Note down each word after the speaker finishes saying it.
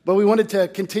But we wanted to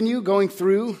continue going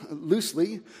through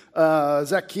loosely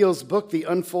Zacchaeus' book, The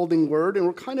Unfolding Word, and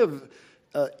we're kind of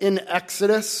in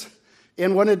Exodus,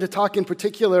 and wanted to talk in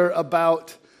particular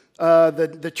about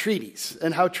the treaties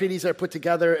and how treaties are put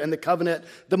together, and the covenant,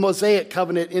 the Mosaic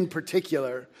covenant in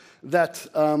particular, that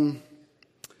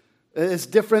is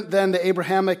different than the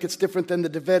Abrahamic, it's different than the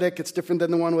Davidic, it's different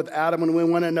than the one with Adam, and we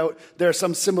want to note there are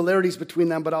some similarities between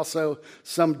them, but also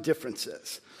some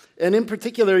differences. And in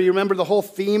particular, you remember the whole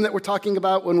theme that we're talking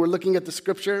about when we're looking at the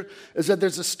scripture is that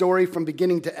there's a story from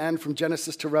beginning to end, from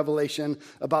Genesis to Revelation,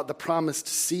 about the promised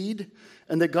seed,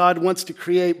 and that God wants to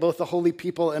create both a holy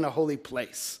people and a holy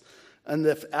place. And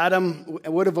if Adam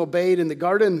would have obeyed in the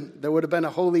garden, there would have been a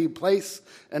holy place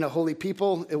and a holy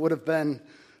people. It would have been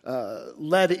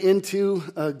led into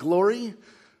glory,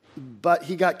 but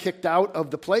he got kicked out of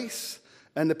the place,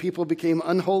 and the people became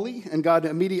unholy, and God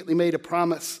immediately made a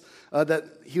promise that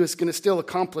he was going to still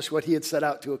accomplish what he had set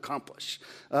out to accomplish,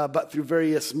 but through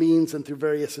various means and through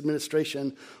various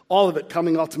administration, all of it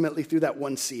coming ultimately through that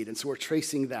one seed. And so we're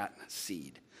tracing that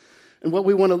seed. And what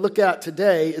we want to look at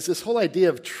today is this whole idea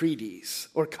of treaties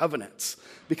or covenants,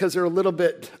 because they're a little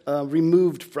bit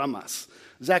removed from us.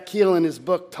 Zacchaeus in his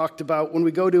book talked about when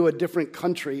we go to a different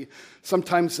country,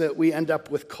 sometimes that we end up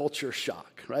with culture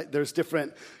shock, right? There's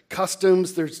different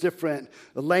customs, there's different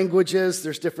languages,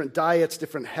 there's different diets,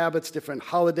 different habits, different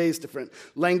holidays, different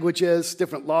languages,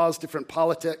 different laws, different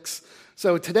politics.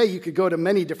 So today you could go to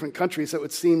many different countries that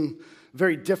would seem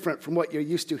very different from what you're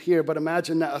used to here, but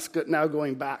imagine us now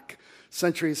going back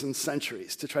centuries and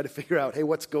centuries to try to figure out, hey,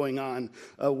 what's going on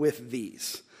with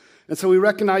these? And so we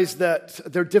recognize that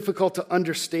they're difficult to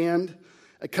understand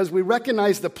because we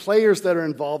recognize the players that are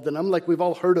involved in them, like we've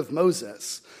all heard of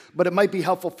Moses, but it might be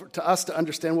helpful to us to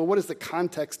understand, well, what is the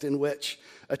context in which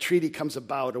a treaty comes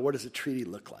about, or what does a treaty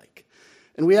look like?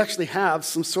 And we actually have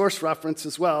some source reference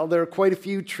as well. There are quite a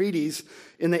few treaties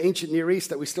in the ancient Near East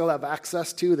that we still have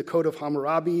access to, the Code of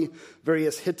Hammurabi,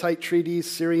 various Hittite treaties,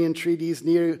 Syrian treaties,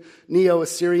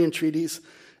 Neo-Assyrian treaties,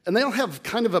 and they all have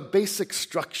kind of a basic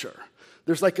structure.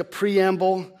 There's like a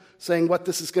preamble saying what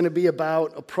this is going to be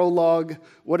about, a prologue,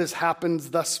 what has happened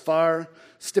thus far,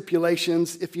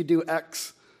 stipulations, if you do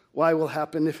X, Y will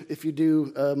happen, if you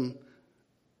do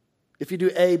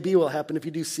A, B will happen, if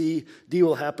you do C, D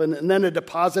will happen, and then a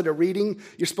deposit, a reading.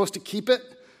 You're supposed to keep it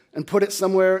and put it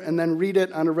somewhere and then read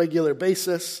it on a regular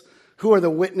basis. Who are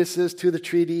the witnesses to the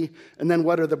treaty, and then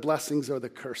what are the blessings or the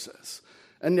curses?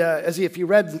 And if you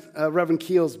read Reverend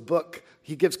Keel's book,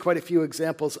 he gives quite a few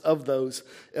examples of those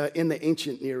in the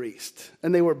ancient Near East.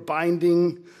 And they were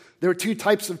binding. There were two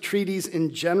types of treaties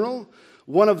in general.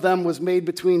 One of them was made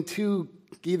between two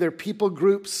either people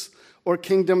groups or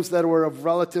kingdoms that were of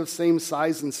relative same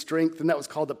size and strength, and that was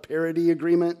called a parity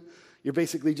agreement. You're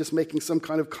basically just making some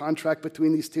kind of contract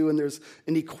between these two, and there's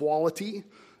an equality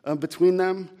between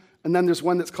them. And then there's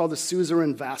one that's called a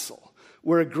suzerain vassal,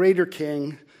 where a greater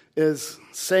king is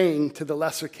saying to the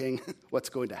lesser king what's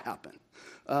going to happen.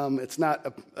 It's not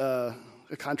a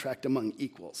contract among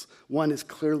equals. One is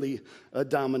clearly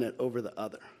dominant over the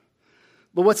other.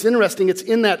 But what's interesting, it's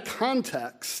in that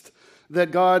context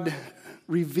that God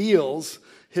reveals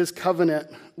his covenant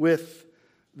with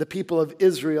the people of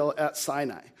Israel at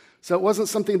Sinai. So it wasn't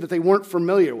something that they weren't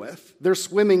familiar with. They're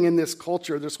swimming in this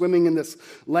culture, they're swimming in this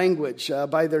language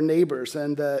by their neighbors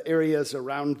and the areas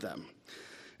around them.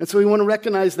 And so we want to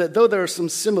recognize that though there are some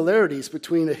similarities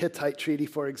between a Hittite treaty,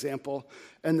 for example,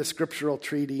 and the scriptural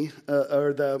treaty,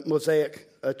 or the Mosaic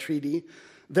treaty,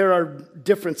 there are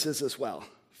differences as well.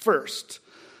 First,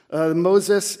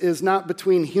 Moses is not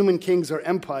between human kings or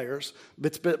empires,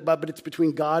 but it's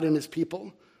between God and his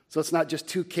people. So it's not just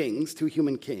two kings, two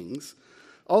human kings.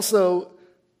 Also,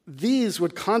 these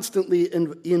would constantly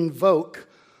invoke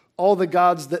all the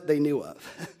gods that they knew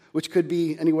of, which could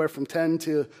be anywhere from 10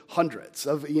 to hundreds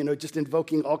of, just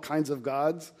invoking all kinds of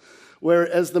gods.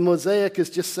 Whereas the Mosaic is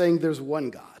just saying there's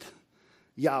one God,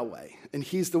 Yahweh. And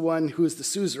he's the one who is the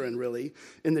suzerain, really,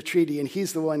 in the treaty. And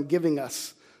he's the one giving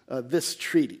us this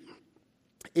treaty.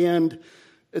 And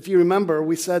if you remember,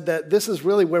 we said that this is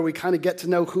really where we kind of get to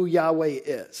know who Yahweh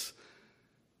is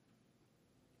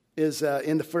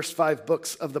in the first 5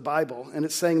 books of the Bible. And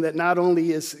it's saying that not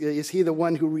only is he the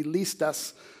one who released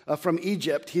us from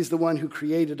Egypt, he's the one who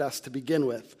created us to begin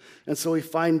with. And so we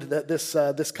find that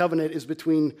this covenant is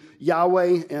between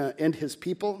Yahweh and his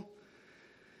people.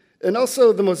 And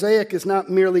also the Mosaic is not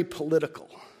merely political.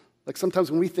 Like sometimes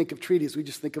when we think of treaties, we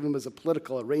just think of them as a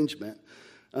political arrangement.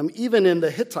 Even in the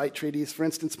Hittite treaties, for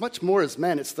instance, much more is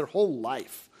meant. It's their whole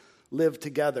life. live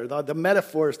together. The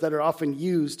metaphors that are often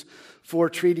used for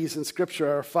treaties in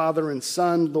Scripture are father and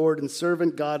son, Lord and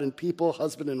servant, God and people,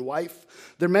 husband and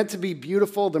wife. They're meant to be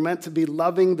beautiful. They're meant to be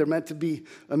loving. They're meant to be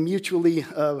mutually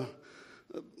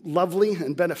lovely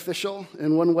and beneficial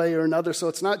in one way or another. So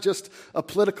it's not just a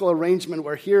political arrangement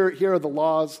where here are the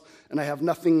laws and I have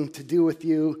nothing to do with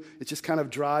you. It's just kind of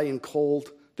dry and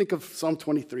cold. Think of Psalm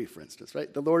 23, for instance,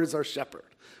 right? The Lord is our shepherd.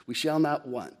 We shall not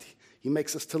want. He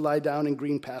makes us to lie down in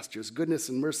green pastures. Goodness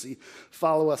and mercy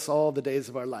follow us all the days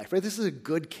of our life. Right? This is a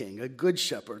good king, a good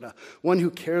shepherd, one who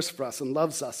cares for us and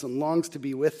loves us and longs to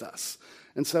be with us.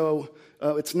 And so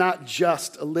it's not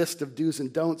just a list of do's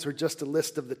and don'ts or just a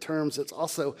list of the terms. It's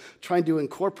also trying to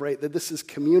incorporate that this is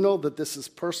communal, that this is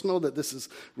personal, that this is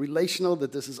relational,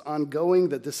 that this is ongoing,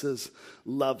 that this is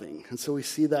loving. And so we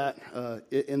see that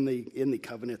in the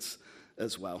covenants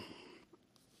as well.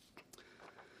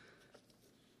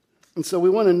 And so we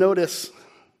want to notice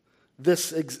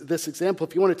this example.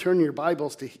 If you want to turn your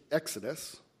Bibles to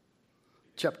Exodus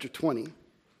chapter 20.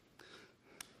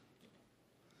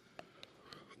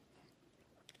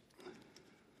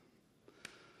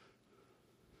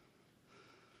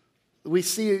 We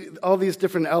see all these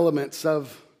different elements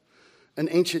of an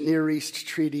ancient Near East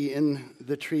treaty in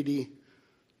the treaty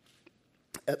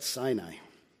at Sinai.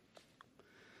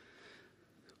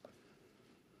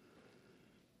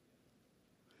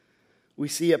 We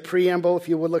see a preamble. If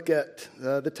you would look at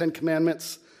the Ten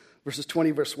Commandments, verses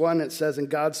 20, verse 1, it says, "And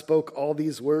God spoke all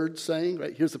these words, saying,"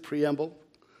 right, here's the preamble.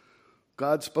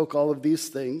 God spoke all of these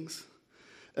things.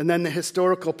 And then the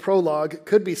historical prologue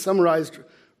could be summarized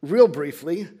real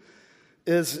briefly,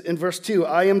 is in verse 2,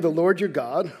 "I am the Lord your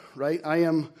God," right? "I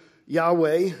am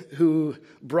Yahweh who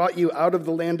brought you out of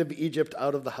the land of Egypt,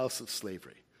 out of the house of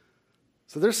slavery."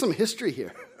 So there's some history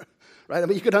here. Right? I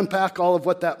mean, you could unpack all of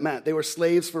what that meant. They were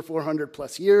slaves for 400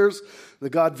 plus years.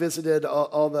 God visited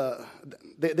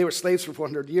they were slaves for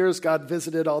 400 years. God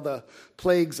visited all the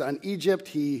plagues on Egypt.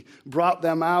 He brought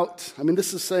them out. I mean,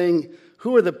 this is saying,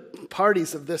 who are the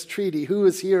parties of this treaty? Who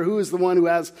is here? Who is the one who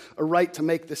has a right to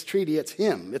make this treaty? It's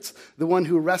him. It's the one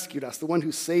who rescued us, the one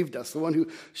who saved us, the one who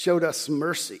showed us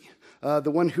mercy,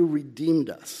 the one who redeemed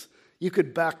us. You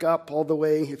could back up all the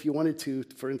way, if you wanted to,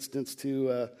 for instance,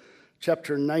 to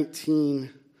chapter 19,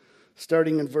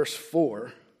 starting in verse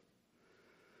 4.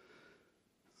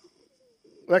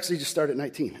 We'll actually just start at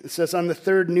 19. It says, "On the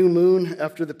third new moon,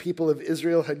 after the people of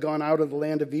Israel had gone out of the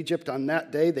land of Egypt, on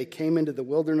that day they came into the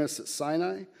wilderness at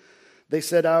Sinai. They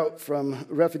set out from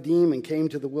Rephidim and came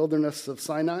to the wilderness of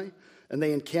Sinai, and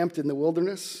they encamped in the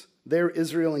wilderness. There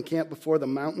Israel encamped before the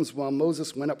mountains while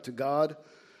Moses went up to God.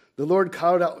 The Lord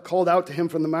called out to him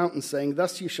from the mountain, saying,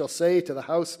 'Thus you shall say to the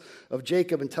house of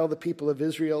Jacob and tell the people of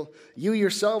Israel, you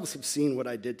yourselves have seen what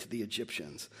I did to the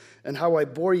Egyptians, and how I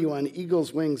bore you on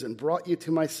eagle's wings and brought you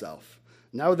to myself.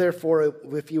 Now therefore,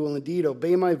 if you will indeed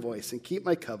obey my voice and keep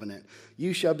my covenant,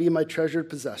 you shall be my treasured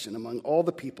possession among all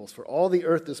the peoples, for all the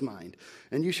earth is mine,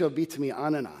 and you shall be to me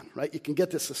on and on.'" Right? You can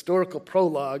get this historical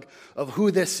prologue of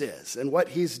who this is and what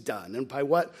he's done and by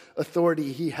what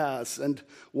authority he has and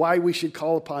why we should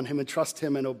call upon him and trust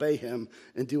him and obey him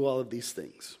and do all of these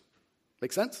things.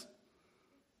 Make sense?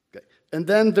 Okay. And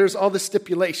then there's all the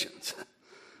stipulations.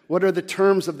 What are the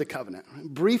terms of the covenant?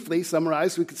 Briefly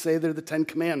summarized, we could say they're the Ten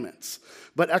Commandments.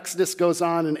 But Exodus goes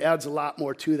on and adds a lot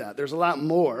more to that. There's a lot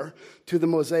more to the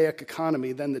Mosaic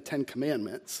economy than the Ten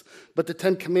Commandments. But the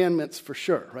Ten Commandments for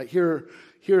sure, right? Here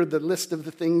are the list of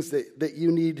the things that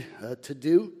you need to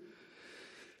do.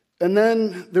 And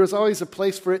then there's always a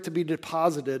place for it to be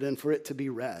deposited and for it to be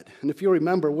read. And if you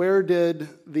remember, where did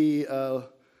the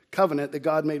covenant that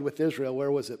God made with Israel,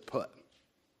 where was it put?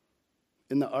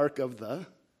 In the Ark of the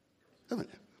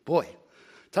Covenant. Boy,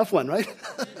 tough one, right?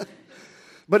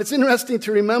 But it's interesting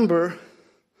to remember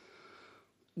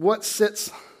what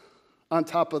sits on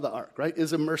top of the ark, right,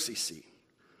 is a mercy seat,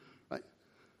 right?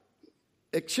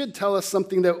 It should tell us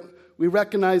something that we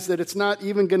recognize that it's not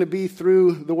even going to be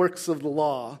through the works of the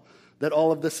law that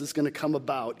all of this is going to come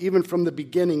about. Even from the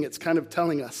beginning, it's kind of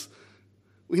telling us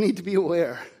we need to be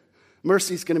aware.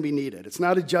 Mercy is going to be needed. It's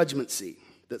not a judgment seat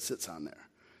that sits on there.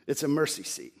 It's a mercy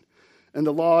seat. And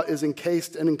the law is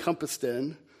encased and encompassed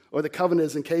in, or the covenant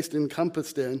is encased and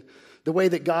encompassed in, the way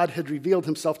that God had revealed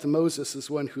himself to Moses as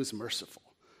one who's merciful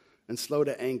and slow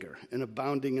to anger and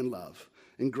abounding in love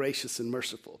and gracious and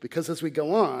merciful. Because as we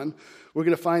go on, we're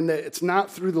going to find that it's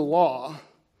not through the law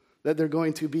that they're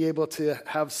going to be able to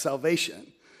have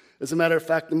salvation. As a matter of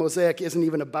fact, the Mosaic isn't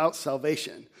even about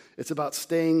salvation. It's about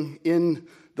staying in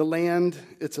the land.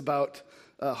 It's about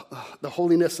the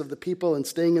holiness of the people and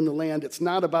staying in the land. It's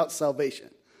not about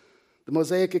salvation. The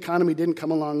Mosaic economy didn't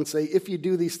come along and say, if you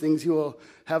do these things, you will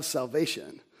have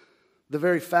salvation. The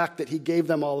very fact that he gave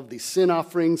them all of these sin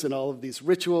offerings and all of these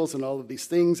rituals and all of these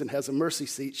things and has a mercy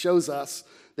seat shows us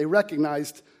they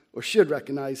recognized or should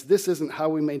recognize this isn't how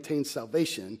we maintain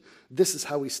salvation. This is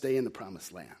how we stay in the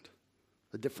promised land.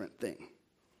 A different thing.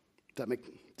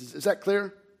 Is that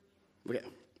clear? Okay.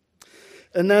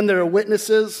 And then there are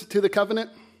witnesses to the covenant.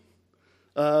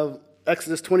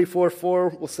 Exodus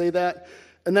 24:4 will say that.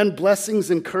 And then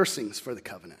blessings and cursings for the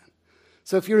covenant.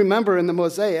 So if you remember in the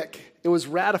Mosaic, it was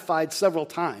ratified several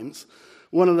times.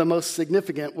 One of the most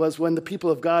significant was when the people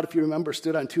of God, if you remember,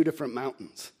 stood on two different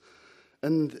mountains.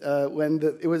 And when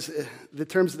the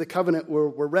terms of the covenant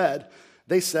were read,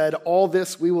 they said, all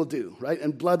this we will do, right?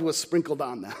 And blood was sprinkled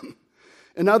on them.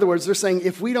 In other words, they're saying,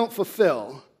 if we don't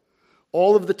fulfill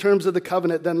all of the terms of the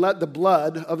covenant, then let the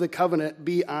blood of the covenant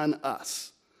be on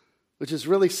us, which is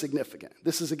really significant.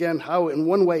 This is, again, how in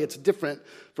one way it's different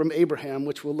from Abraham,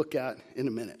 which we'll look at in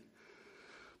a minute.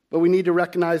 But we need to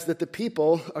recognize that the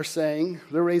people are saying,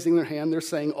 they're raising their hand, they're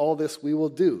saying, all this we will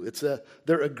do.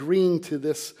 They're agreeing to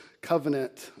this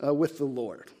covenant with the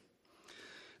Lord.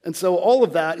 And so all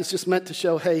of that is just meant to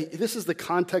show, hey, this is the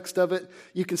context of it.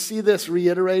 You can see this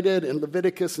reiterated in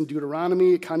Leviticus and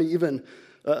Deuteronomy. It kind of even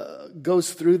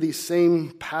goes through these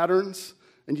same patterns.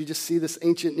 And you just see this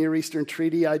ancient Near Eastern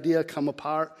treaty idea come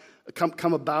about.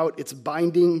 It's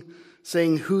binding,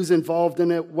 saying who's involved in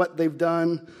it, what they've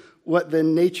done, what the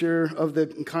nature of the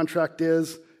contract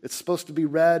is. It's supposed to be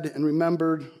read and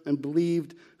remembered and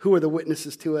believed. Who are the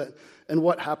witnesses to it? And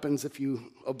what happens if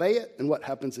you obey it? And what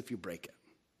happens if you break it?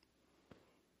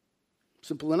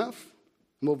 Simple enough.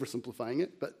 I'm oversimplifying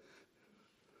it, but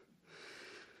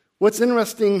what's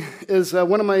interesting is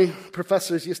one of my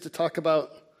professors used to talk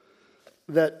about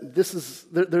that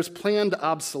there's planned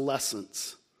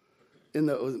obsolescence in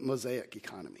the Mosaic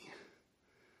economy.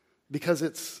 Because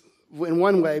it's, in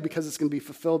one way, because it's going to be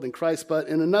fulfilled in Christ, but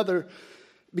in another,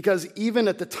 because even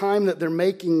at the time that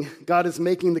God is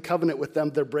making the covenant with them,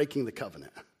 they're breaking the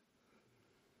covenant.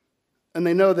 And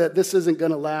they know that this isn't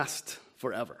going to last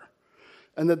forever.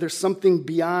 And that there's something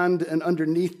beyond and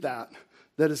underneath that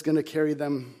is going to carry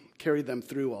them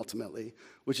through ultimately,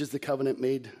 which is the covenant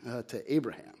made to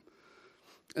Abraham.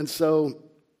 And so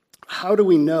how do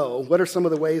we know? What are some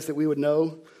of the ways that we would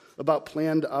know about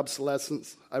planned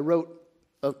obsolescence? I wrote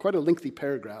quite a lengthy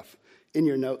paragraph in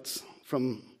your notes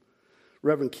from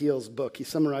Reverend Keel's book. He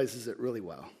summarizes it really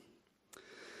well.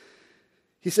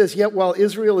 He says, yet while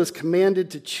Israel is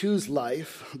commanded to choose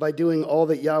life by doing all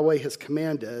that Yahweh has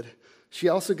commanded, she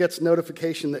also gets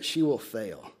notification that she will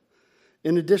fail.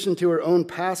 In addition to her own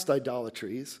past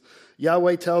idolatries,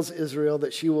 Yahweh tells Israel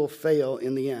that she will fail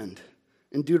in the end.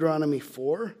 In Deuteronomy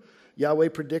 4, Yahweh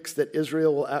predicts that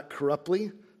Israel will act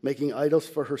corruptly, making idols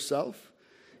for herself.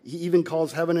 He even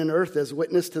calls heaven and earth as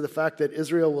witness to the fact that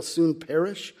Israel will soon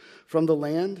perish from the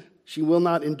land. She will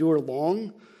not endure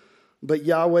long, but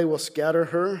Yahweh will scatter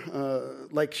her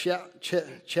like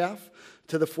chaff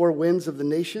to the four winds of the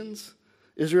nations.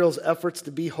 Israel's efforts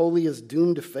to be holy is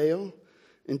doomed to fail.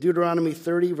 In Deuteronomy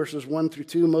 30, verses 1 through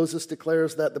 2, Moses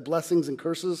declares that the blessings and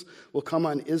curses will come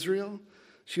on Israel.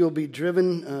 She will be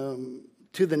driven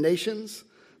to the nations.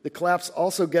 The collapse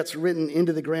also gets written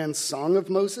into the grand song of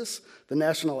Moses, the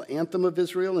national anthem of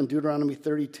Israel in Deuteronomy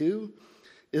 32.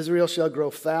 Israel shall grow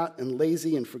fat and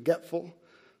lazy and forgetful.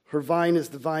 Her vine is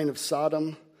the vine of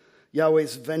Sodom.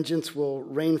 Yahweh's vengeance will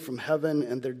rain from heaven,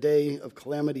 and their day of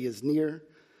calamity is near.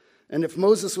 And if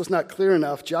Moses was not clear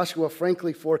enough, Joshua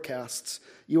frankly forecasts,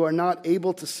 you are not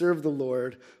able to serve the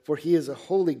Lord, for he is a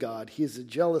holy God. He is a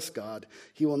jealous God.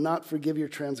 He will not forgive your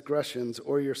transgressions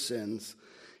or your sins.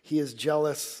 He is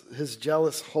jealous. His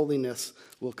jealous holiness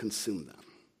will consume them.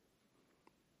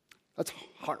 That's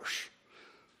harsh,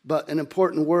 but an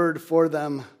important word for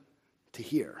them to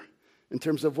hear in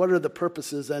terms of what are the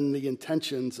purposes and the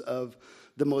intentions of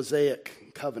the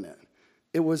Mosaic covenant.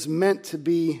 It was meant to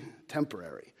be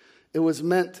temporary. It was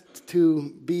meant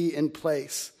to be in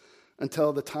place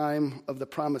until the time of the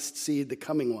promised seed, the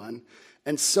coming one.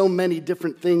 And so many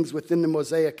different things within the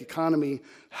Mosaic economy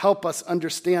help us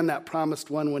understand that promised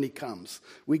one when he comes.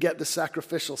 We get the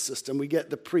sacrificial system. We get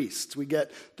the priests. We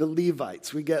get the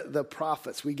Levites. We get the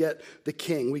prophets. We get the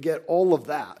king. We get all of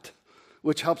that,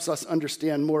 which helps us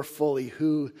understand more fully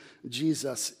who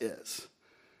Jesus is.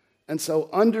 And so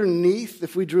underneath,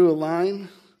 if we drew a line,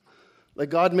 like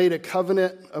God made a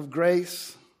covenant of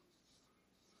grace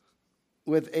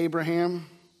with Abraham,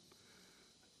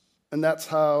 and that's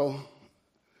how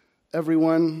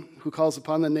everyone who calls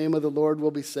upon the name of the Lord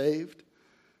will be saved.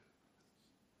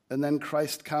 And then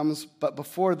Christ comes. But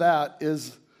before that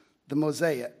is the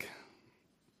Mosaic,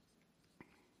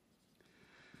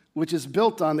 which is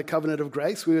built on the covenant of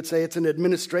grace. We would say it's an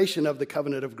administration of the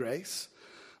covenant of grace,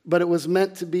 but it was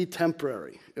meant to be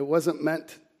temporary. It wasn't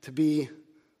meant to be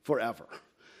forever.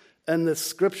 And the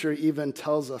scripture even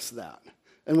tells us that.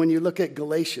 And when you look at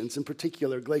Galatians in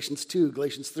particular, Galatians 2,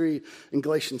 Galatians 3, and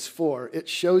Galatians 4, it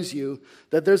shows you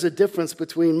that there's a difference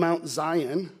between Mount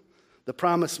Zion, the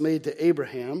promise made to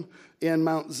Abraham, and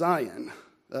Mount Sinai,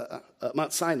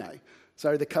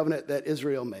 the covenant that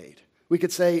Israel made. We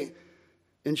could say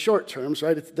in short terms,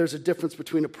 right, there's a difference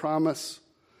between a promise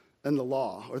and the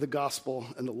law, or the gospel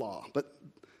and the law. But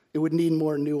it would need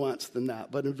more nuance than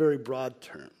that, but in very broad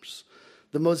terms.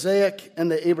 The Mosaic and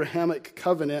the Abrahamic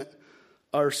covenant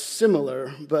are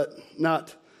similar, but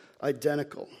not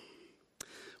identical.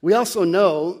 We also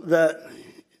know that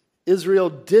Israel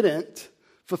didn't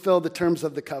fulfill the terms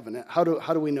of the covenant. How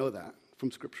do we know that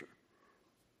from Scripture?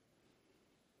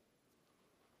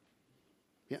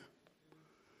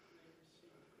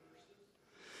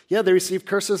 Yeah, they received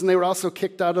curses, and they were also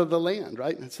kicked out of the land,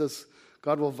 right? It says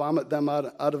God will vomit them out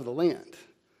of the land.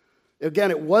 Again,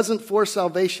 it wasn't for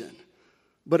salvation,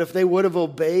 but if they would have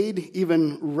obeyed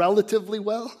even relatively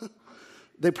well,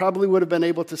 they probably would have been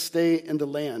able to stay in the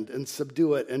land and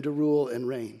subdue it and to rule and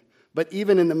reign. But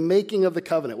even in the making of the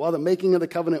covenant, while the making of the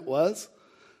covenant was,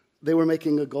 they were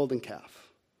making a golden calf.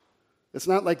 It's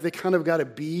not like they kind of got a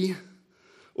B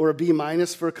or a B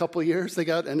minus for a couple years. They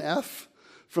got an F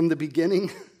from the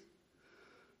beginning.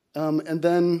 And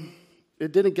then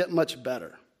it didn't get much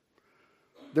better.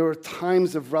 There were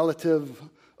times of relative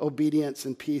obedience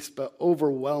and peace, but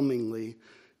overwhelmingly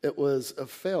it was a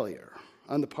failure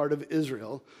on the part of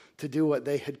Israel to do what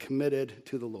they had committed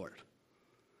to the Lord.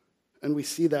 And we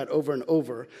see that over and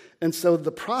over. And so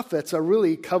the prophets are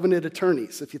really covenant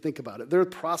attorneys, if you think about it. They're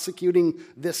prosecuting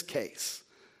this case.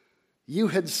 You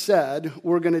had said,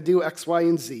 we're going to do X, Y,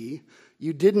 and Z.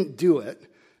 You didn't do it.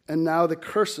 And now the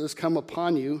curses come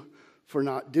upon you for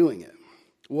not doing it.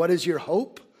 What is your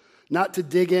hope? Not to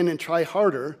dig in and try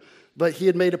harder, but he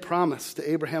had made a promise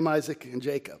to Abraham, Isaac, and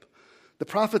Jacob. The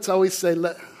prophets always say,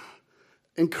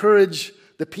 encourage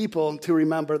the people to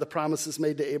remember the promises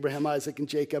made to Abraham, Isaac, and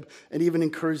Jacob, and even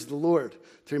encourage the Lord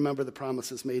to remember the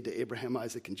promises made to Abraham,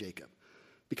 Isaac, and Jacob.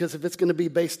 Because if it's going to be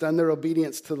based on their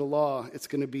obedience to the law, it's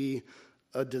going to be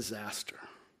a disaster.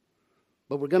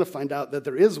 But we're going to find out that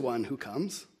there is one who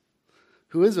comes,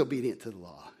 who is obedient to the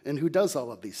law, and who does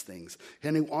all of these things,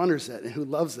 and who honors it, and who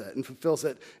loves it, and fulfills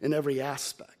it in every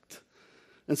aspect.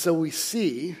 And so we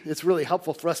see, it's really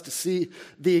helpful for us to see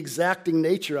the exacting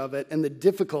nature of it and the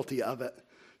difficulty of it,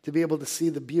 to be able to see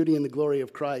the beauty and the glory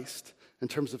of Christ in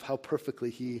terms of how perfectly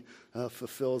he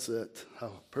fulfills it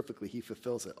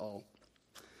all.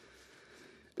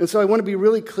 And so I want to be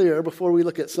really clear before we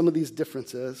look at some of these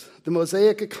differences. The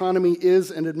Mosaic economy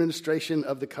is an administration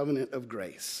of the covenant of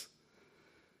grace.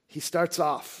 He starts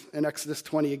off in Exodus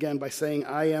 20 again by saying,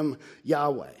 I am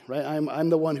Yahweh, right? I'm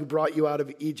the one who brought you out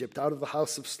of Egypt, out of the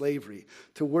house of slavery,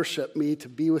 to worship me, to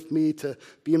be with me, to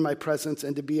be in my presence,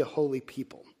 and to be a holy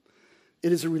people.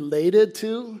 It is related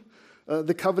to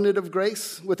the covenant of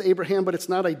grace with Abraham, but it's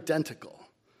not identical.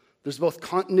 There's both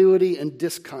continuity and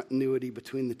discontinuity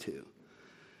between the two.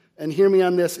 And hear me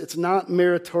on this, it's not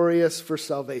meritorious for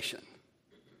salvation.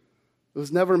 It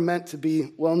was never meant to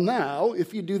be, well, now,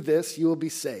 if you do this, you will be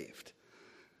saved.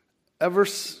 Ever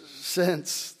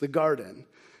since the garden,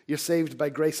 you're saved by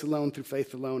grace alone, through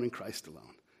faith alone, in Christ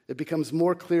alone. It becomes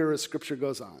more clear as Scripture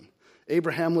goes on.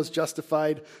 Abraham was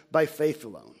justified by faith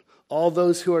alone. All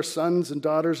those who are sons and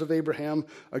daughters of Abraham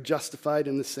are justified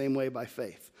in the same way by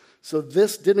faith. So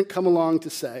this didn't come along to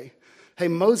say, hey,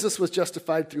 Moses was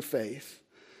justified through faith,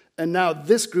 and now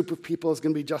this group of people is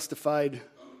going to be justified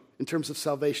in terms of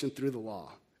salvation through the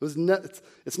law.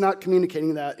 It's not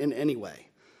communicating that in any way.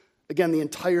 Again, the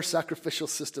entire sacrificial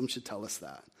system should tell us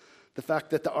that. The fact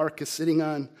that the ark is sitting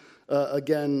on,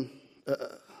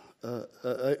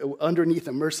 underneath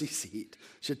a mercy seat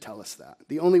should tell us that.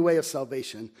 The only way of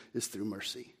salvation is through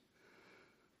mercy.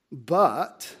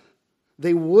 But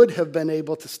they would have been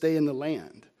able to stay in the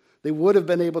land. They would have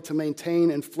been able to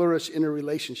maintain and flourish in a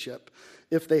relationship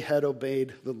if they had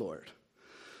obeyed the Lord.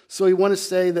 So we want to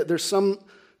say that there's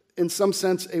in some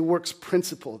sense, a works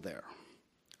principle there,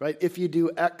 right? If you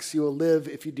do X, you will live.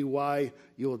 If you do Y,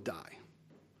 you will die.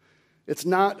 It's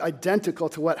not identical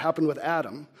to what happened with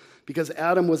Adam, because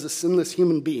Adam was a sinless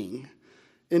human being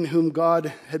in whom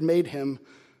God had made him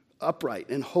upright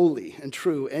and holy and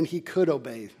true, and he could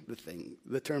obey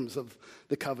the terms of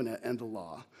the covenant and the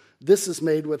law. This is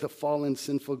made with a fallen,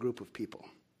 sinful group of people.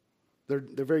 They're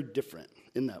very different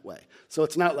in that way. So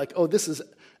it's not like, oh, this is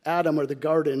Adam or the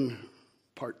garden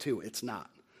part 2. It's not.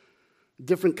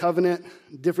 Different covenant,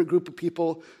 different group of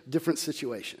people, different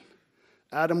situation.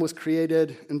 Adam was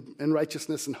created in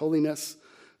righteousness and holiness.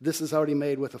 This is already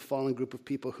made with a fallen group of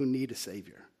people who need a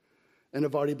Savior and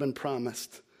have already been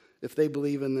promised, if they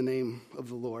believe in the name of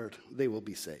the Lord, they will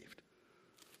be saved.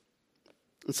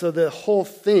 And so the whole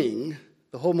thing,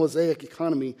 the whole Mosaic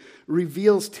economy,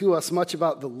 reveals to us much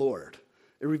about the Lord.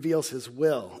 It reveals his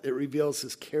will. It reveals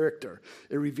his character.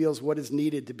 It reveals what is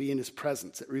needed to be in his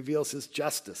presence. It reveals his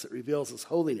justice. It reveals his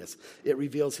holiness. It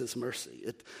reveals his mercy.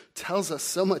 It tells us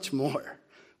so much more.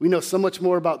 We know so much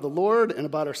more about the Lord and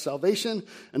about our salvation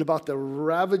and about the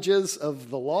ravages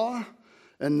of the law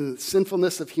and the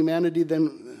sinfulness of humanity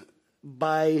than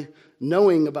by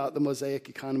knowing about the Mosaic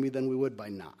economy than we would by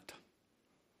not.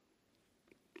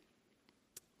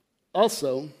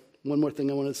 Also, one more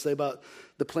thing I want to say about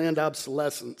the planned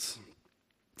obsolescence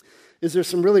is there's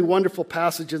some really wonderful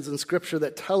passages in Scripture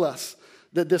that tell us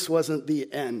that this wasn't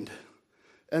the end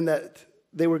and that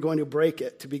they were going to break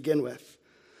it to begin with.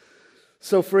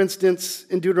 So, for instance,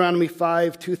 in Deuteronomy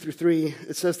 5, 2-3,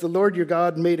 it says, "The Lord your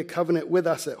God made a covenant with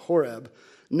us at Horeb.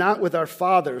 Not with our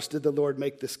fathers did the Lord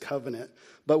make this covenant,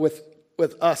 but with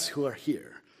us who are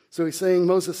here." So he's saying,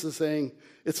 Moses is saying,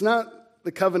 it's not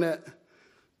the covenant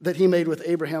that he made with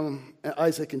Abraham,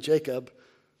 Isaac, and Jacob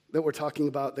that we're talking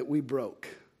about that we broke.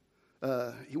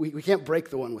 We can't break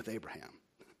the one with Abraham.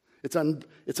 It's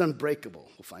unbreakable,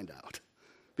 we'll find out.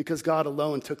 Because God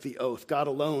alone took the oath. God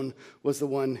alone was the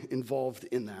one involved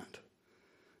in that.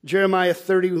 Jeremiah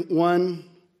 31,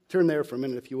 turn there for a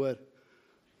minute if you would.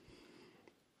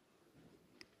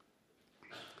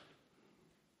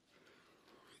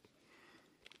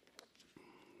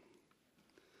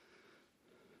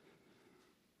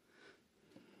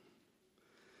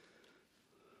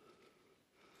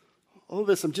 All of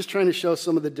this, I'm just trying to show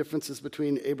some of the differences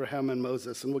between Abraham and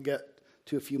Moses, and we'll get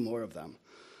to a few more of them.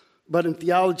 But in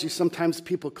theology, sometimes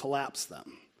people collapse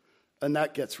them, and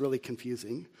that gets really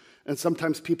confusing. And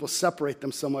sometimes people separate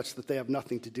them so much that they have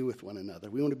nothing to do with one another.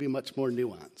 We want to be much more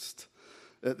nuanced.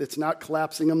 It's not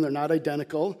collapsing them, they're not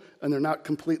identical, and they're not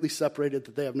completely separated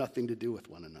that they have nothing to do with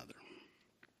one another.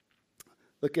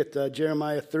 Look at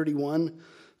Jeremiah 31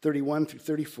 through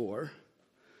 34.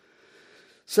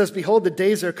 It says, "Behold, the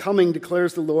days are coming,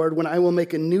 declares the Lord, when I will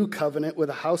make a new covenant with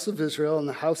the house of Israel and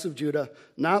the house of Judah,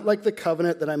 not like the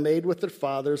covenant that I made with their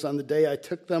fathers on the day I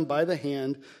took them by the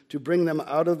hand to bring them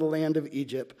out of the land of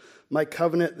Egypt, my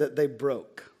covenant that they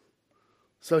broke."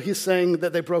 So he's saying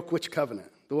that they broke which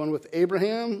covenant? The one with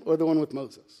Abraham or the one with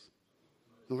Moses?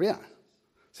 Oh, yeah.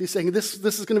 So he's saying this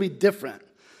is going to be different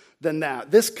than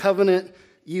that. This covenant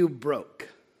you broke.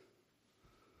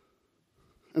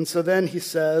 And so then he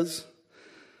says,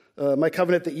 "My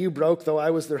covenant that you broke, though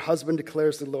I was their husband,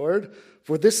 declares the Lord.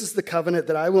 For this is the covenant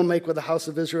that I will make with the house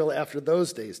of Israel after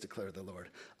those days, declare the Lord.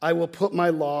 I will put my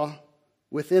law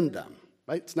within them."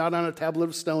 Right? It's not on a tablet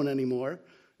of stone anymore.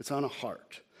 It's on a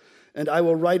heart. "And I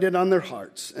will write it on their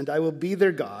hearts, and I will be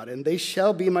their God, and they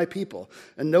shall be my people.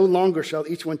 And no longer shall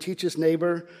each one teach his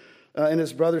neighbor and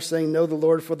his brother, saying, know the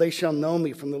Lord, for they shall know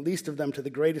me, from the least of them to the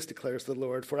greatest, declares the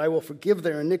Lord. For I will forgive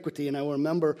their iniquity, and I will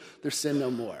remember their sin no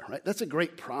more." Right? That's a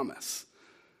great promise.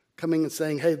 Coming and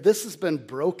saying, hey, this has been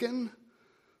broken,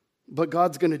 but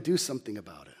God's going to do something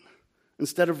about it.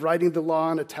 Instead of writing the law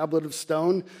on a tablet of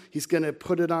stone, he's going to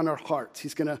put it on our hearts.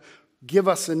 He's going to give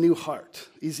us a new heart.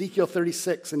 Ezekiel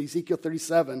 36 and Ezekiel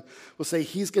 37 will say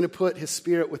he's going to put his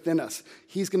spirit within us.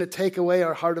 He's going to take away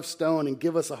our heart of stone and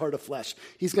give us a heart of flesh.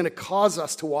 He's going to cause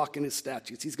us to walk in his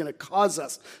statutes. He's going to cause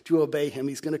us to obey him.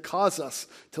 He's going to cause us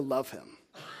to love him.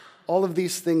 All of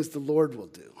these things the Lord will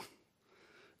do.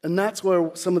 And that's where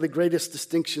some of the greatest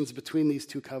distinctions between these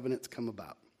two covenants come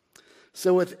about.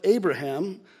 So with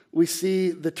Abraham, we see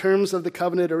the terms of the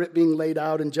covenant are it being laid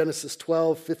out in Genesis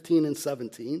 12, 15, and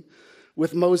 17.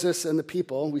 With Moses and the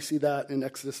people, we see that in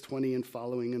Exodus 20 and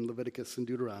following in Leviticus and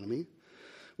Deuteronomy.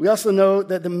 We also know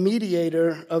that the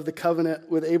mediator of the covenant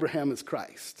with Abraham is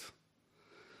Christ.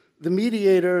 The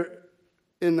mediator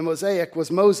in the Mosaic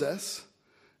was Moses,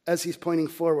 as he's pointing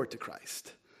forward to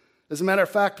Christ. As a matter of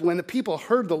fact, when the people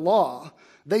heard the law,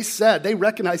 they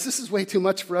recognized this is way too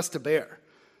much for us to bear.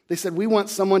 They said, we want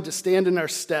someone to stand in our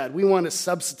stead. We want a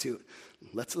substitute.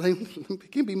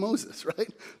 It can be Moses, right?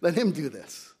 Let him do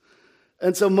this.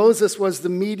 And so Moses was the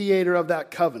mediator of that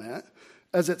covenant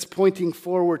as it's pointing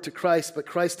forward to Christ, but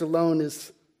Christ alone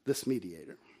is this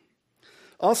mediator.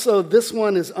 Also, this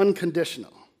one is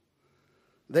unconditional.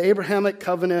 The Abrahamic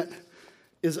covenant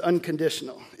is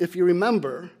unconditional. If you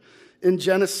remember, in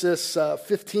Genesis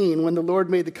 15, when the Lord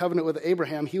made the covenant with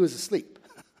Abraham, he was asleep.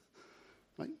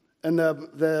 Right? And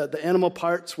the animal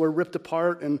parts were ripped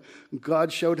apart, and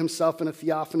God showed himself in a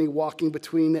theophany walking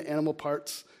between the animal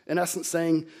parts, in essence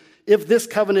saying, if this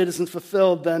covenant isn't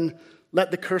fulfilled, then let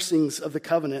the cursings of the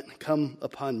covenant come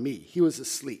upon me. He was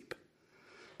asleep.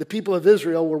 The people of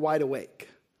Israel were wide awake.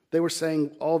 They were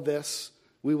saying, all this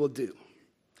we will do.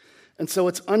 And so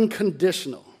it's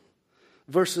unconditional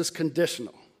versus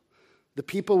conditional. The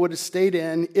people would have stayed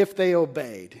in if they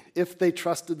obeyed, if they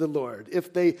trusted the Lord,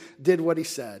 if they did what he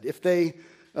said, if they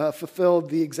fulfilled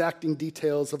the exacting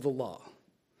details of the law.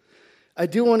 I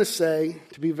do want to say,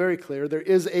 to be very clear, there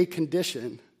is a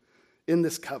condition in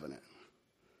this covenant.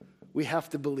 We have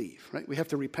to believe, right? We have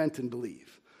to repent and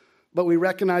believe. But we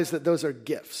recognize that those are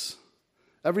gifts.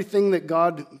 Everything that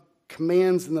God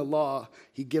commands in the law,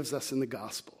 he gives us in the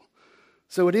gospel.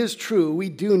 So it is true, we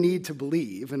do need to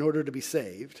believe in order to be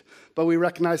saved, but we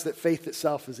recognize that faith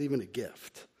itself is even a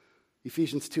gift.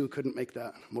 Ephesians 2 couldn't make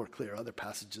that more clear, other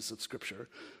passages of Scripture,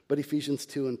 but Ephesians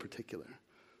 2 in particular.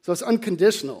 So it's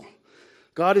unconditional.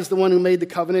 God is the one who made the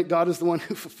covenant. God is the one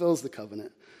who fulfills the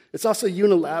covenant. It's also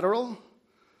unilateral.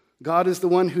 God is the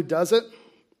one who does it.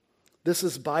 This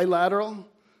is bilateral.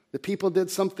 The people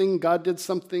did something, God did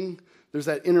something. There's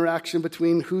that interaction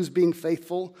between who's being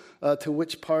faithful to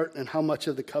which part and how much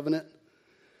of the covenant.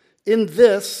 In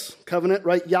this covenant,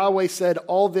 right, Yahweh said,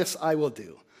 all this I will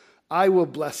do. I will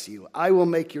bless you. I will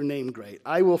make your name great.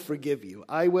 I will forgive you.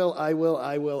 I will,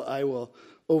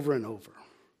 over and over.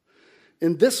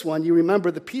 In this one, you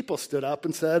remember the people stood up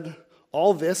and said,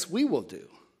 all this we will do.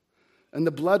 And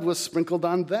the blood was sprinkled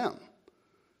on them.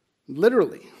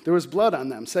 Literally, there was blood on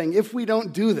them, saying, if we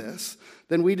don't do this,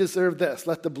 then we deserve this.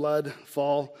 Let the blood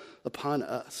fall upon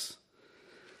us.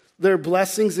 There are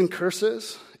blessings and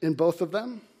curses in both of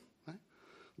them. Right?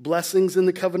 Blessings in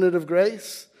the covenant of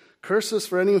grace, curses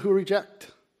for any who reject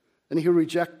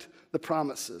the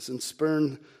promises and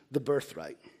spurn the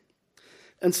birthright.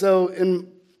 And so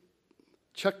in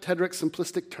Chuck Tedrick's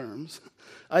simplistic terms,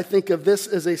 I think of this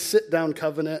as a sit-down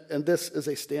covenant and this as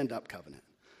a stand-up covenant.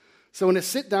 So in a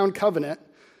sit-down covenant,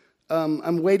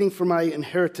 I'm waiting for my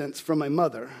inheritance from my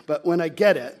mother, but when I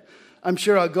get it, I'm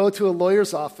sure I'll go to a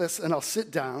lawyer's office and I'll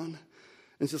sit down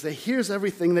and she'll say, here's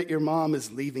everything that your mom is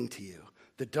leaving to you.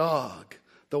 The dog,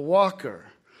 the walker,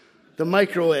 the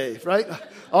microwave, right?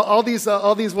 All these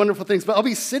wonderful things. But I'll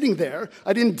be sitting there.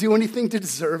 I didn't do anything to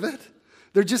deserve it.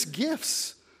 They're just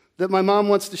gifts that my mom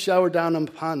wants to shower down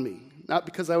upon me. Not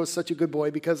because I was such a good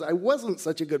boy, because I wasn't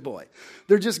such a good boy.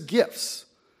 They're just gifts.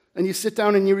 And you sit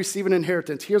down and you receive an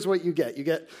inheritance. Here's what you get. You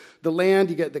get the land,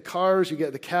 you get the cars, you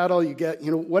get the cattle, you get,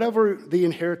 whatever the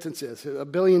inheritance is,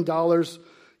 $1 billion.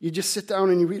 You just sit down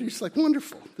and you read it. You're just like,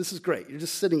 wonderful. This is great. You're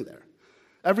just sitting there.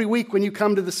 Every week when you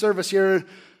come to the service,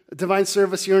 divine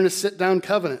service, you're in a sit-down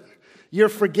covenant. You're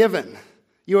forgiven.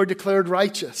 You are declared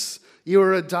righteous. You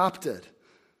are adopted.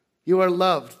 You are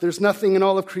loved. There's nothing in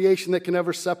all of creation that can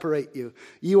ever separate you.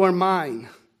 You are mine.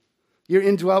 You're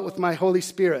indwelt with my Holy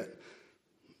Spirit.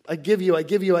 I give you.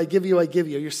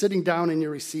 You're sitting down and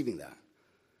you're receiving that.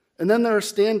 And then there are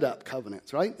stand-up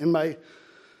covenants, right? In my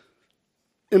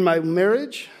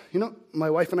marriage, my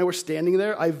wife and I were standing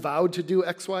there. I vowed to do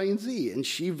X, Y, and Z, and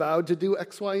she vowed to do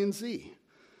X, Y, and Z.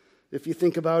 If you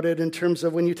think about it in terms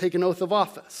of when you take an oath of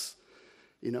office,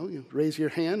 you raise your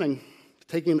hand and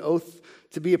taking an oath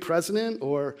to be a president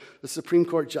or a Supreme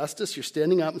Court justice, you're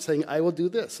standing up and saying, I will do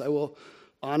this. I will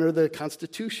honor the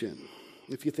Constitution.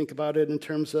 If you think about it in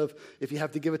terms of if you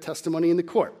have to give a testimony in the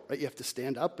court, right? You have to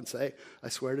stand up and say, I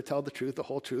swear to tell the truth, the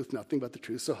whole truth, nothing but the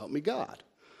truth, so help me God.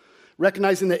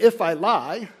 Recognizing that if I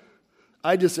lie,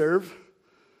 I deserve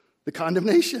the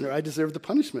condemnation or I deserve the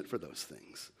punishment for those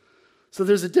things. So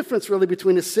there's a difference really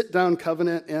between a sit-down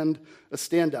covenant and a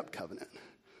stand-up covenant.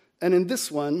 And in this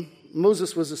one,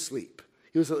 Moses was asleep.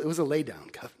 It was a lay-down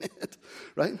covenant,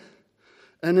 right?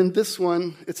 And in this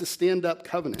one, it's a stand-up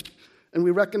covenant. And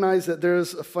we recognize that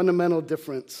there's a fundamental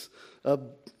difference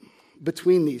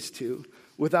between these two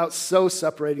without so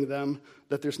separating them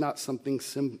that there's not something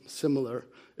similar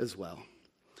as well.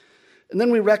 And then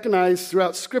we recognize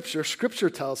throughout Scripture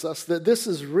tells us that this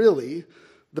is really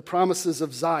the promises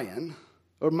of Zion,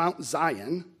 or Mount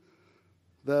Zion,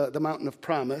 the mountain of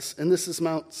promise, and this is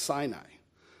Mount Sinai.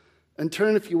 And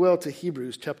turn, if you will, to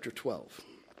Hebrews chapter 12.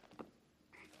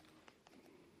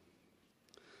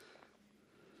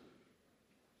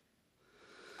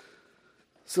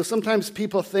 So sometimes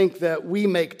people think that we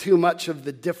make too much of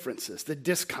the differences, the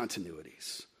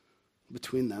discontinuities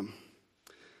between them.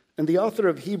 And the author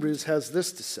of Hebrews has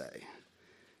this to say.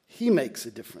 He makes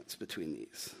a difference between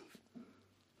these.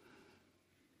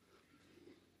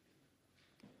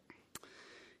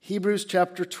 Hebrews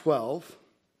chapter 12,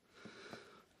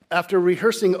 after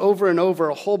rehearsing over and over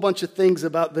a whole bunch of things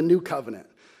about the new covenant.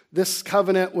 This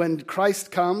covenant, when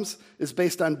Christ comes, is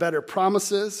based on better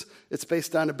promises. It's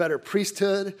based on a better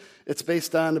priesthood. It's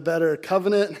based on a better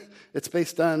covenant. It's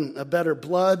based on a better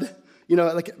blood.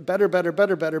 Like better.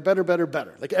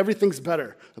 Like everything's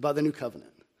better about the new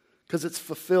covenant because it's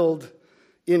fulfilled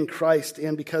in Christ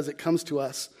and because it comes to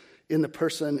us in the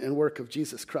person and work of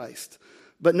Jesus Christ.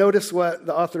 But notice what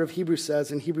the author of Hebrews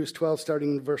says in Hebrews 12,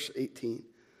 starting in verse 18.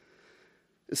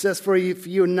 It says, "For if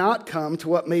you not come to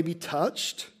what may be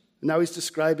touched," now he's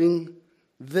describing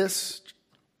this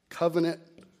covenant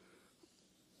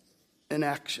in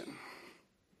action.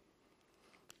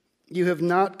 "You have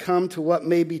not come to what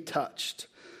may be touched,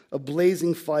 a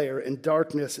blazing fire and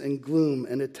darkness and gloom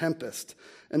and a tempest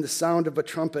and the sound of a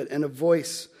trumpet and a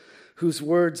voice whose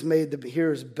words made the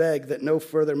hearers beg that no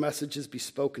further messages be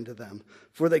spoken to them.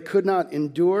 For they could not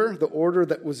endure the order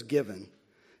that was given.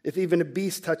 If even a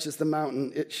beast touches the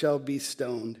mountain, it shall be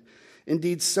stoned.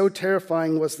 Indeed, so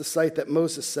terrifying was the sight that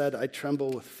Moses said, 'I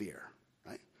tremble with fear.'"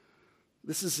 Right?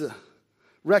 This is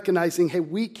recognizing, hey,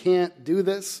 we can't do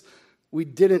this. We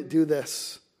didn't do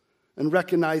this. And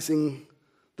recognizing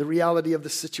the reality of the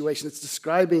situation. It's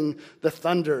describing the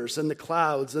thunders and the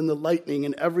clouds and the lightning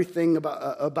and everything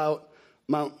about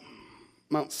Mount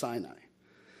Sinai.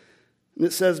 And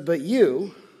it says, "But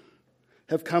you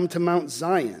have come to Mount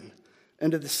Zion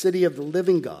and to the city of the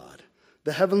living God,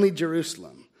 the heavenly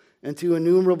Jerusalem, and to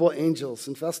innumerable angels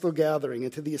and festal gathering,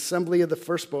 and to the assembly of the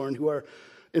firstborn who are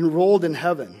enrolled in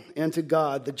heaven, and to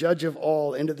God, the judge of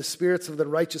all, and to the spirits of the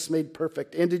righteous made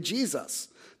perfect, and to Jesus,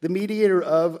 the mediator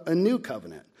of a new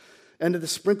covenant, and to the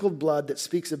sprinkled blood that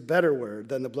speaks a better word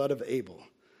than the blood of Abel.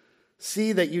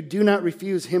 See that you do not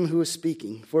refuse him who is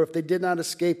speaking, for if they did not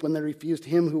escape when they refused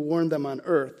him who warned them on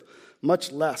earth,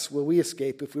 much less will we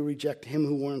escape if we reject him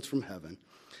who warns from heaven.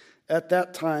 At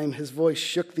that time his voice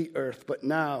shook the earth, but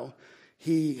now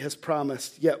he has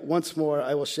promised, 'Yet once more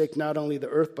I will shake not only the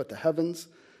earth but the heavens.'"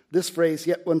 This phrase,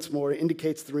 "yet once more,"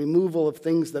 indicates the removal of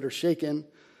things that are shaken,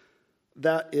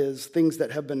 that is, things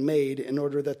that have been made, in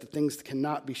order that the things that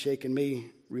cannot be shaken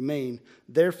may remain.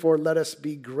 "Therefore let us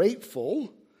be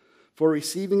grateful for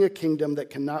receiving a kingdom that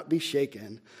cannot be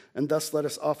shaken, and thus let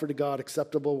us offer to God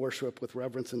acceptable worship with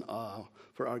reverence and awe,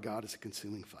 for our God is a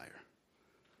consuming fire."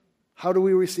 How do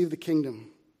we receive the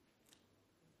kingdom?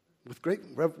 With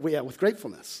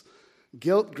gratefulness.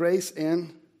 Guilt, grace,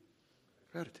 and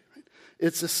gratitude. Right?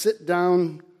 It's a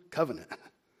sit-down covenant.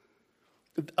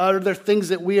 Are there things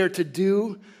that we are to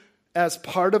do as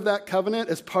part of that covenant,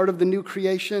 as part of the new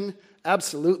creation?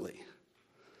 Absolutely.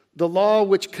 The law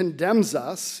which condemns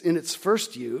us in its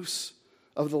first use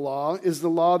of the law is the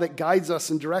law that guides us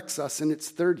and directs us in its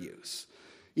third use.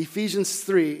 Ephesians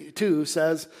 2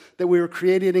 says that we were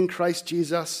created in Christ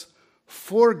Jesus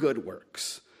for good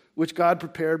works, which God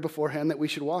prepared beforehand that we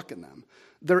should walk in them.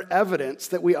 They're evidence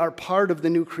that we are part of the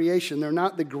new creation. They're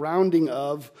not the grounding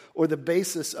of or the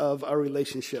basis of our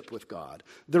relationship with God.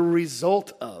 The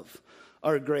result of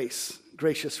our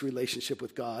gracious relationship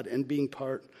with God and being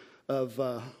part of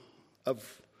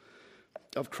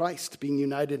Christ, being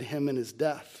united to him in his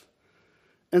death.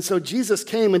 And so Jesus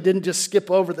came and didn't just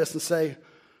skip over this and say,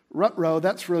 "Ruh-roh,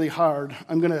 that's really hard.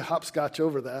 I'm going to hopscotch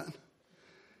over that."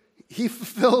 He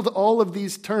fulfilled all of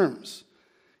these terms.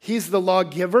 He's the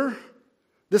lawgiver.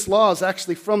 This law is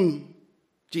actually from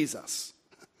Jesus.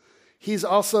 He's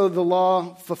also the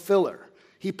law fulfiller.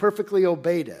 He perfectly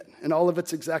obeyed it in all of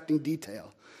its exacting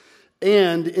detail.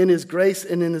 And in his grace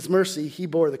and in his mercy, he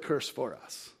bore the curse for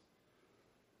us.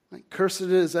 Right? Cursed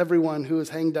is everyone who is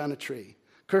hanged on a tree.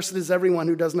 Cursed is everyone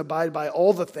who doesn't abide by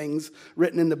all the things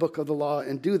written in the book of the law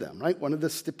and do them, right? One of the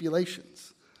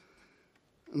stipulations.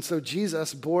 And so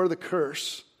Jesus bore the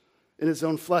curse in his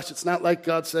own flesh. It's not like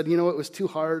God said, "You know, it was too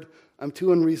hard. I'm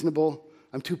too unreasonable.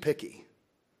 I'm too picky."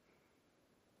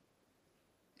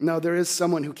 No, there is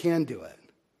someone who can do it.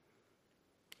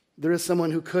 There is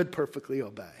someone who could perfectly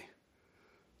obey.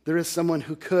 There is someone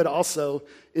who could also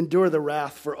endure the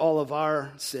wrath for all of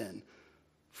our sin,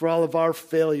 for all of our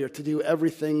failure to do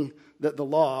everything that the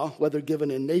law, whether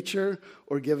given in nature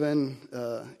or given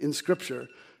in Scripture,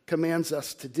 commands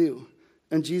us to do.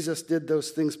 And Jesus did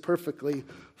those things perfectly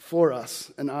for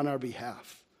us and on our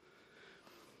behalf.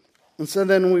 And so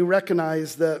then we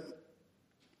recognize that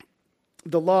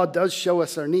the law does show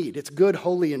us our need. It's good,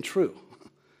 holy, and true.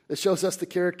 It shows us the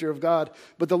character of God.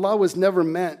 But the law was never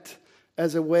meant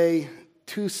as a way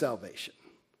to salvation.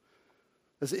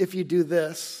 As if you do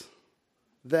this,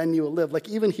 then you will live. Like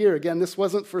even here, again, this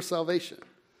wasn't for salvation.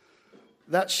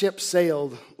 That ship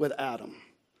sailed with Adam.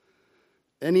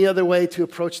 Any other way to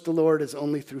approach the Lord is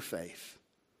only through faith.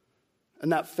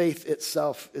 And that faith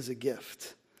itself is a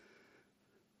gift.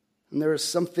 And there is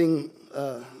something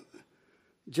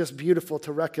just beautiful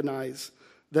to recognize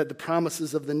that the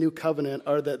promises of the new covenant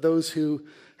are that those who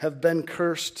have been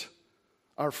cursed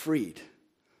are freed.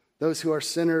 Those who are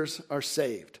sinners are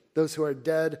saved. Those who are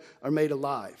dead are made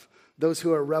alive. Those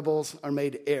who are rebels are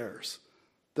made heirs.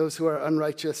 Those who are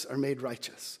unrighteous are made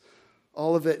righteous.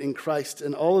 All of it in Christ.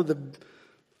 And all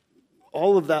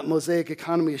of that Mosaic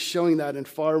economy is showing that in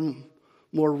far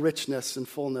more richness and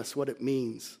fullness, what it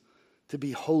means to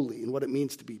be holy and what it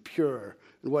means to be pure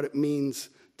and what it means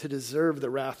to deserve the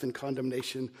wrath and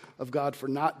condemnation of God for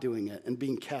not doing it and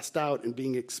being cast out and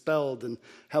being expelled and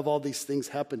have all these things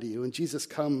happen to you. And Jesus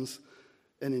comes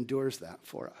and endures that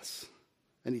for us.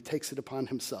 And he takes it upon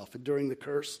himself, enduring the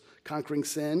curse, conquering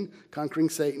sin,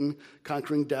 conquering Satan,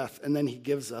 conquering death, and then he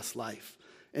gives us life.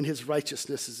 And his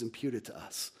righteousness is imputed to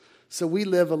us. So we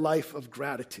live a life of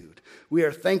gratitude. We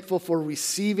are thankful for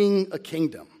receiving a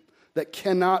kingdom that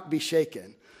cannot be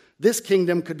shaken. This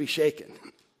kingdom could be shaken.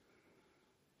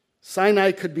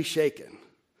 Sinai could be shaken.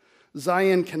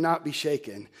 Zion cannot be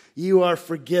shaken. You are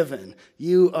forgiven.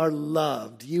 You are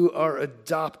loved. You are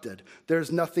adopted.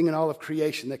 There's nothing in all of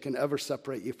creation that can ever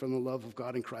separate you from the love of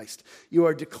God in Christ. You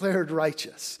are declared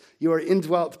righteous. You are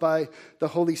indwelt by the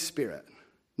Holy Spirit,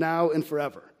 now and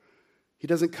forever. He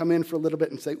doesn't come in for a little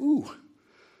bit and say, ooh,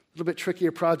 a little bit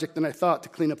trickier project than I thought to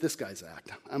clean up this guy's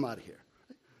act. I'm out of here.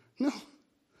 No.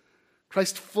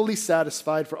 Christ fully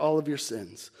satisfied for all of your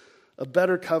sins. A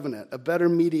better covenant, a better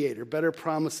mediator, better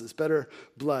promises, better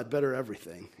blood, better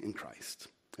everything in Christ.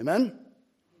 Amen?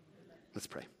 Let's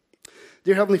pray.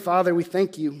 Dear Heavenly Father, we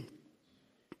thank you.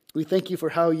 We thank you for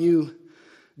how you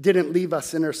didn't leave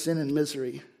us in our sin and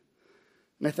misery.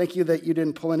 And I thank you that you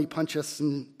didn't pull any punches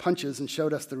and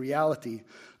showed us the reality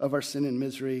of our sin and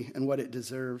misery and what it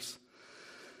deserves.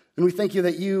 And we thank you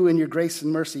that you, in your grace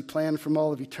and mercy, planned from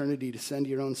all of eternity to send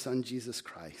your own Son, Jesus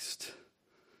Christ,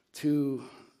 to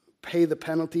pay the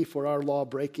penalty for our law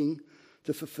breaking,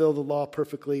 to fulfill the law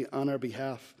perfectly on our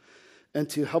behalf, and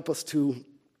to help us to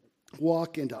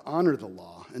walk and to honor the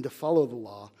law and to follow the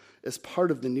law as part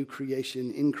of the new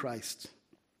creation in Christ,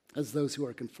 as those who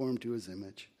are conformed to his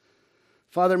image.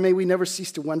 Father, may we never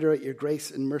cease to wonder at your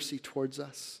grace and mercy towards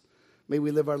us. May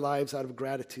we live our lives out of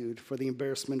gratitude for the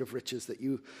embarrassment of riches that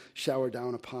you shower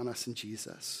down upon us in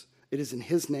Jesus. It is in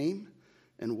his name,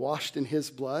 and washed in his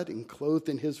blood, and clothed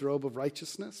in his robe of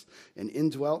righteousness, and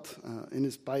indwelt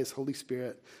by his Holy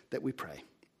Spirit, that we pray.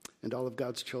 And all of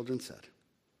God's children said,